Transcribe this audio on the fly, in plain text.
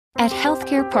At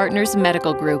Healthcare Partners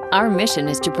Medical Group, our mission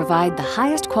is to provide the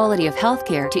highest quality of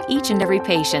healthcare to each and every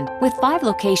patient. With 5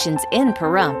 locations in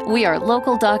Pahrump, we are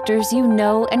local doctors you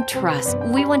know and trust.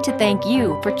 We want to thank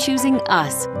you for choosing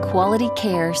us. Quality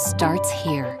care starts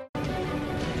here.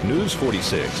 News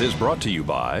 46 is brought to you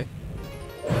by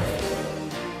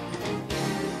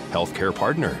Healthcare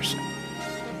Partners.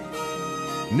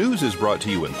 News is brought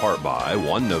to you in part by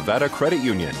One Nevada Credit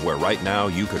Union, where right now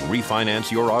you can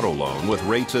refinance your auto loan with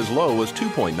rates as low as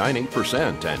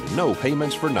 2.98% and no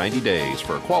payments for 90 days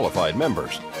for qualified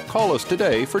members. Call us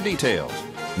today for details.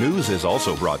 News is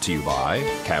also brought to you by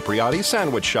Capriotti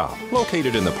Sandwich Shop,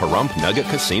 located in the Pahrump Nugget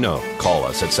Casino. Call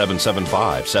us at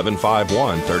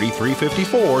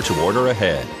 775-751-3354 to order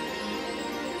ahead.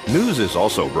 News is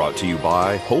also brought to you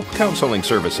by Hope Counseling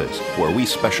Services, where we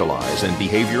specialize in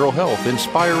behavioral health,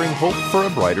 inspiring hope for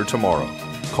a brighter tomorrow.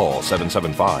 Call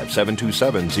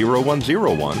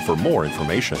 775-727-0101 for more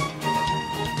information.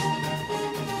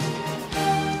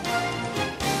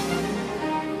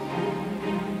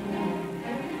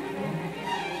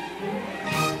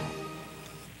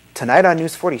 Tonight on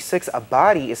News 46, a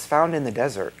body is found in the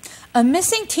desert. A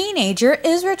missing teenager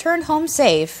is returned home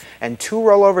safe. And 2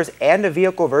 rollovers and a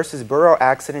vehicle versus borough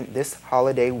accident this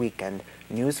holiday weekend.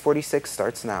 News 46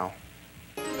 starts now.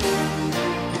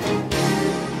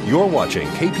 You're watching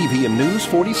KPVM News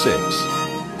 46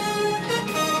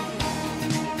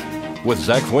 with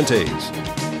Zach Fuentes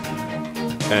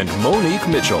and Monique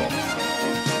Mitchell.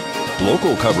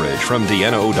 Local coverage from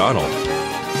Deanna O'Donnell.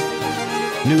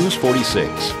 News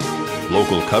 46.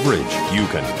 Local coverage you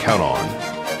can count on.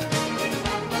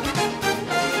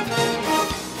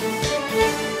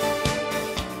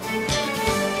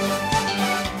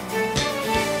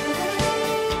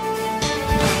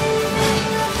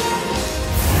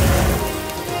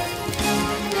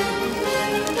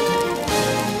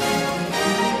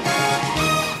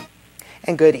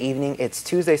 And good evening. It's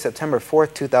Tuesday, September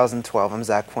 4th, 2012. I'm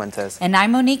Zach Fuentes. And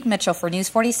I'm Monique Mitchell for News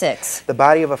 46. The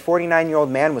body of a 49-year-old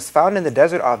man was found in the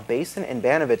desert off Basin and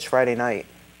Banovich Friday night.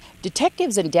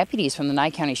 Detectives and deputies from the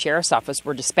Nye County Sheriff's Office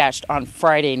were dispatched on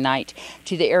Friday night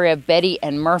to the area of Betty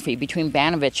and Murphy between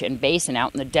Banovich and Basin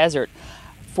out in the desert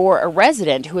for a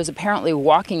resident who was apparently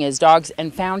walking his dogs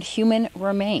and found human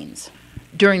remains.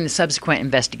 During the subsequent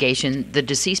investigation, the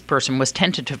deceased person was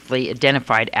tentatively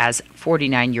identified as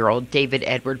 49-year-old David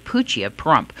Edward Pucci of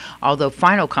Pahrump, although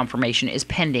final confirmation is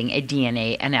pending a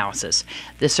DNA analysis.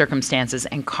 The circumstances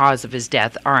and cause of his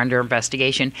death are under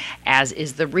investigation, as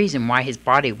is the reason why his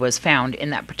body was found in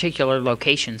that particular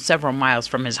location several miles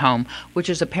from his home, which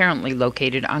is apparently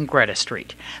located on Greta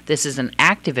Street. This is an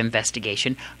active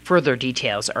investigation. Further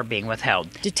details are being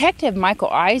withheld. Detective Michael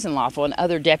Eisenloffel and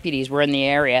other deputies were in the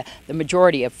area the majority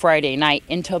of Friday night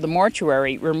until the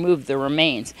mortuary removed the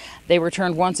remains. They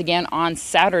returned once again on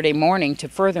Saturday morning to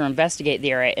further investigate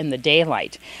the area in the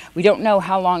daylight. We don't know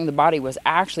how long the body was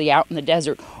actually out in the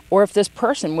desert or if this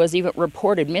person was even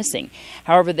reported missing.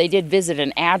 However, they did visit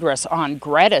an address on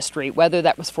Greta Street. Whether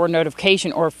that was for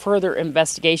notification or further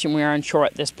investigation, we are unsure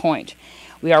at this point.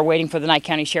 We are waiting for the Nye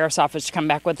County Sheriff's Office to come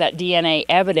back with that DNA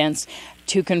evidence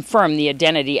to confirm the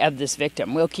identity of this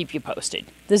victim. We'll keep you posted.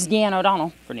 This is Deanna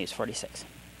O'Donnell for News 46.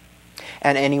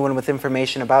 And anyone with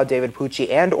information about David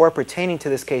Pucci and or pertaining to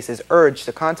this case is urged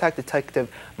to contact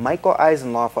Detective Michael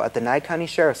Eisenloffel at the Nye County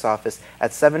Sheriff's Office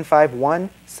at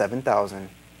 751-7000. And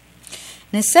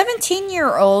a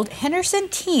 17-year-old Henderson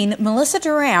teen, Melissa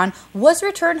Duran, was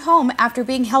returned home after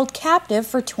being held captive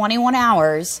for 21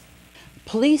 hours.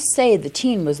 Police say the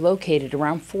teen was located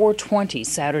around 4:20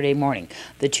 Saturday morning.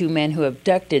 The 2 men who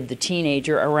abducted the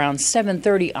teenager around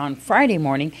 7:30 on Friday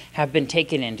morning have been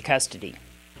taken into custody.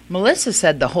 Melissa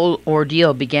said the whole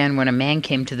ordeal began when a man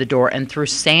came to the door and threw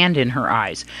sand in her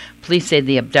eyes. Police say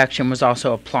the abduction was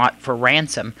also a plot for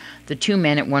ransom. The 2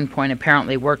 men at one point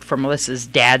apparently worked for Melissa's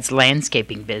dad's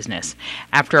landscaping business.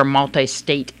 After a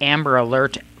multi-state Amber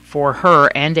Alert for her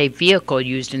and a vehicle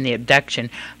used in the abduction,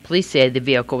 police say the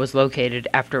vehicle was located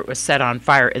after it was set on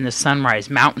fire in the Sunrise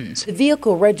Mountains. The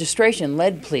vehicle registration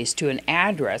led police to an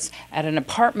address at an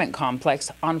apartment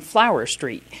complex on Flower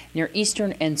Street near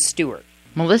Eastern and Stewart.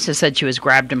 Melissa said she was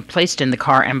grabbed and placed in the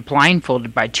car and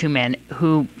blindfolded by 2 men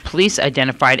who police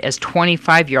identified as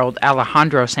 25-year-old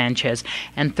Alejandro Sanchez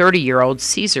and 30-year-old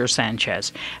Cesar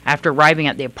Sanchez. After arriving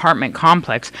at the apartment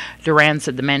complex, Duran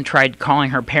said the men tried calling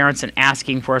her parents and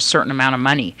asking for a certain amount of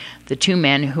money. The 2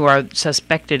 men who are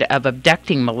suspected of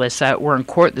abducting Melissa were in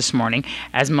court this morning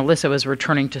as Melissa was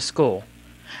returning to school.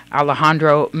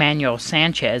 Alejandro Manuel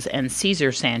Sanchez and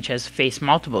Cesar Sanchez face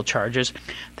multiple charges.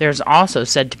 There's also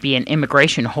said to be an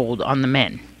immigration hold on the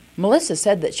men. Melissa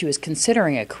said that she was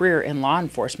considering a career in law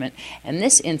enforcement, and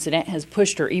this incident has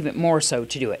pushed her even more so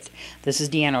to do it. This is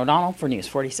Deanna O'Donnell for News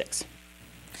 46.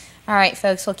 All right,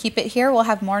 folks, we'll keep it here. We'll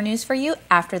have more news for you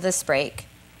after this break.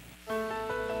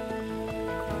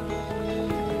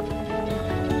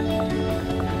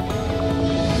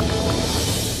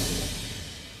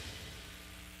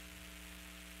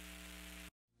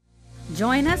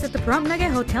 Join us at the Pahrump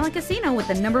Nugget Hotel and Casino with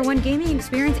the #1 gaming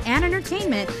experience and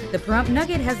entertainment. The Pahrump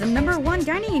Nugget has the #1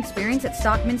 dining experience at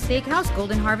Stockman Steakhouse,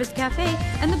 Golden Harvest Cafe,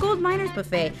 and the Gold Miners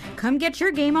Buffet. Come get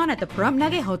your game on at the Pahrump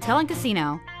Nugget Hotel and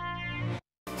Casino.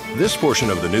 This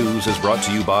portion of the news is brought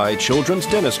to you by Children's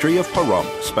Dentistry of Pahrump,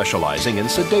 specializing in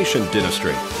sedation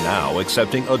dentistry, now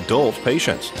accepting adult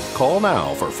patients. Call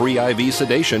now for free IV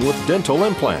sedation with dental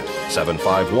implant,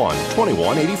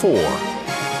 751-2184.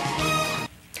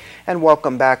 And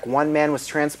welcome back. One man was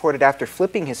transported after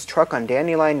flipping his truck on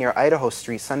Dandelion near Idaho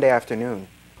Street Sunday afternoon.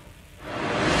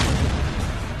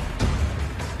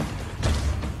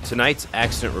 Tonight's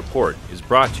accident report is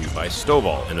brought to you by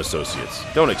Stovall & Associates.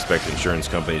 Don't expect insurance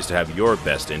companies to have your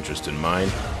best interest in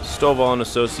mind. Stovall &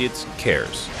 Associates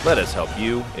cares. Let us help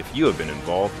you if you have been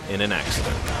involved in an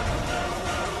accident.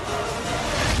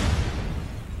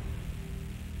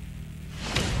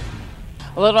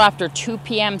 A little after 2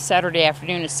 p.m. Saturday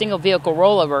afternoon, a single vehicle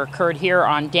rollover occurred here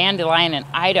on Dandelion and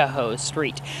Idaho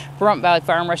Street. Pahrump Valley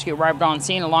Fire and Rescue arrived on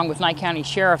scene along with Nye County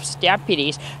Sheriff's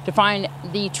deputies to find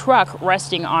the truck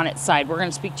resting on its side. We're going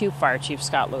to speak to Fire Chief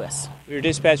Scott Lewis. We were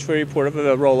dispatched for a report of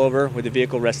a rollover with the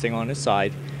vehicle resting on its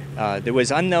side. There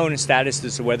was unknown status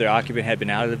as to whether the occupant had been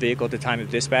out of the vehicle at the time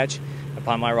of dispatch.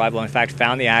 Upon my arrival, in fact,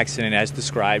 found the accident as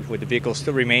described, with the vehicle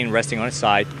still remaining resting on its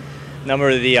side. A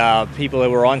number of the people that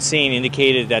were on scene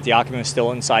indicated that the occupant was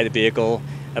still inside the vehicle.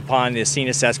 Upon the scene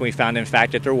assessment, we found in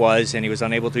fact that there was, and he was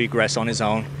unable to egress on his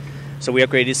own. So we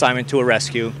upgraded the assignment to a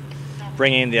rescue,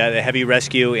 bringing the heavy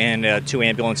rescue and 2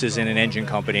 ambulances and an engine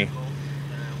company.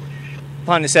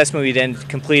 Upon assessment, we then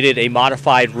completed a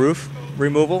modified roof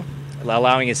removal,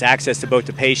 allowing us access to both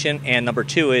the patient, and number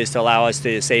 2 is to allow us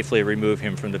to safely remove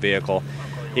him from the vehicle.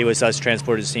 He was thus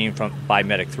transported to the scene by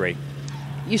Medic 3.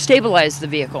 You stabilized the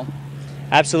vehicle.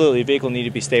 Absolutely, the vehicle needed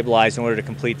to be stabilized in order to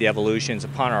complete the evolutions.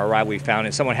 Upon our arrival, we found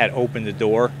that someone had opened the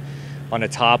door on the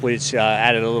top, which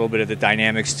added a little bit of the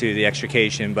dynamics to the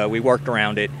extrication, but we worked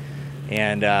around it,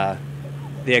 and the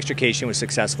extrication was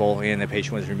successful, and the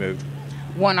patient was removed.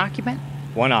 One occupant?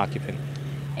 One occupant.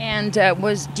 And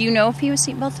do you know if he was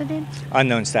seatbelted in?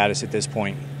 Unknown status at this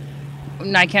point.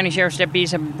 Nye County Sheriff's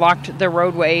deputies have blocked the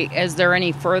roadway. Is there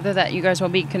any further that you guys will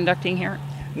be conducting here?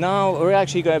 No, we're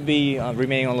actually going to be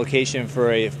remaining on location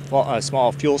for a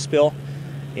small fuel spill,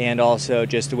 and also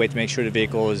just to wait to make sure the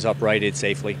vehicle is uprighted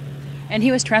safely. And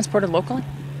he was transported locally?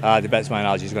 The best of my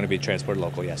knowledge, he's going to be transported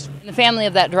locally, yes. The family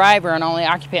of that driver and only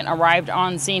occupant arrived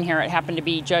on scene here. It happened to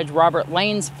be Judge Robert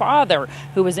Lane's father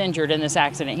who was injured in this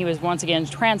accident. He was once again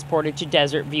transported to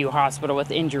Desert View Hospital with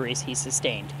injuries he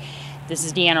sustained. This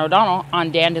is Deanna O'Donnell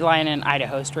on Dandelion and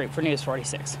Idaho Street for News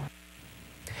 46.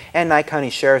 And Nye County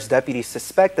Sheriff's deputies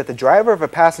suspect that the driver of a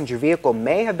passenger vehicle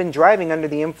may have been driving under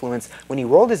the influence when he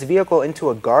rolled his vehicle into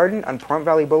a garden on Pahrump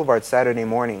Valley Boulevard Saturday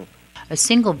morning. A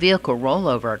single vehicle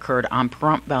rollover occurred on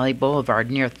Pahrump Valley Boulevard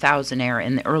near Thousand Air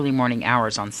in the early morning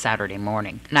hours on Saturday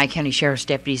morning. Nye County Sheriff's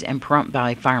deputies and Pahrump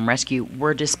Valley Fire and Rescue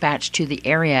were dispatched to the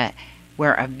area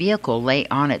where a vehicle lay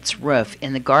on its roof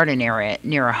in the garden area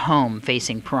near a home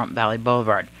facing Pahrump Valley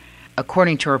Boulevard.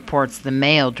 According to reports, the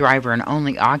male driver and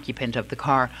only occupant of the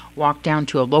car walked down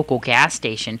to a local gas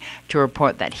station to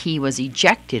report that he was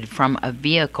ejected from a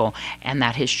vehicle and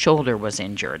that his shoulder was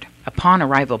injured. Upon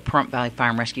arrival, Pahrump Valley Fire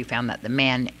and Rescue found that the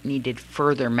man needed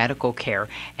further medical care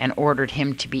and ordered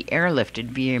him to be airlifted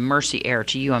via Mercy Air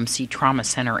to UMC Trauma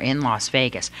Center in Las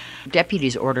Vegas.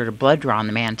 Deputies ordered a blood draw on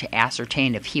the man to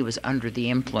ascertain if he was under the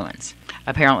influence.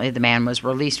 Apparently, the man was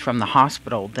released from the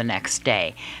hospital the next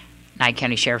day. Nye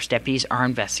County Sheriff's deputies are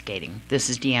investigating. This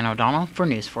is Deanna O'Donnell for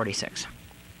News 46.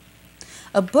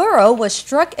 A burro was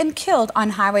struck and killed on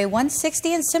Highway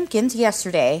 160 in Simpkins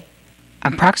yesterday.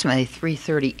 Approximately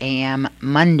 3:30 a.m.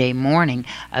 Monday morning,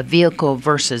 a vehicle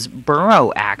versus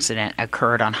burro accident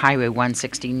occurred on Highway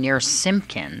 160 near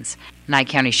Simpkins. Nye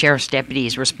County Sheriff's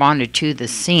deputies responded to the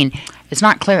scene. It's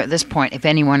not clear at this point if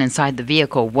anyone inside the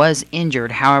vehicle was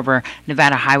injured. However,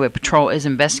 Nevada Highway Patrol is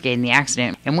investigating the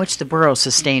accident in which the burro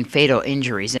sustained fatal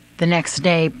injuries. The next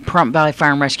day, Pahrump Valley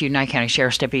Fire and Rescue, Nye County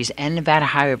Sheriff's deputies, and Nevada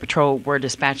Highway Patrol were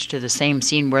dispatched to the same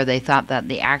scene where they thought that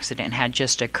the accident had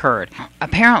just occurred.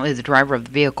 Apparently, the driver of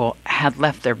the vehicle had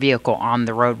left their vehicle on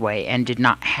the roadway and did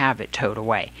not have it towed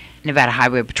away. Nevada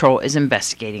Highway Patrol is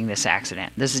investigating this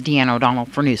accident. This is Deanna O'Donnell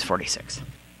for News 46.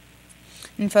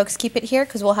 And folks, keep it here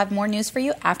because we'll have more news for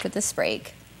you after this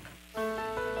break.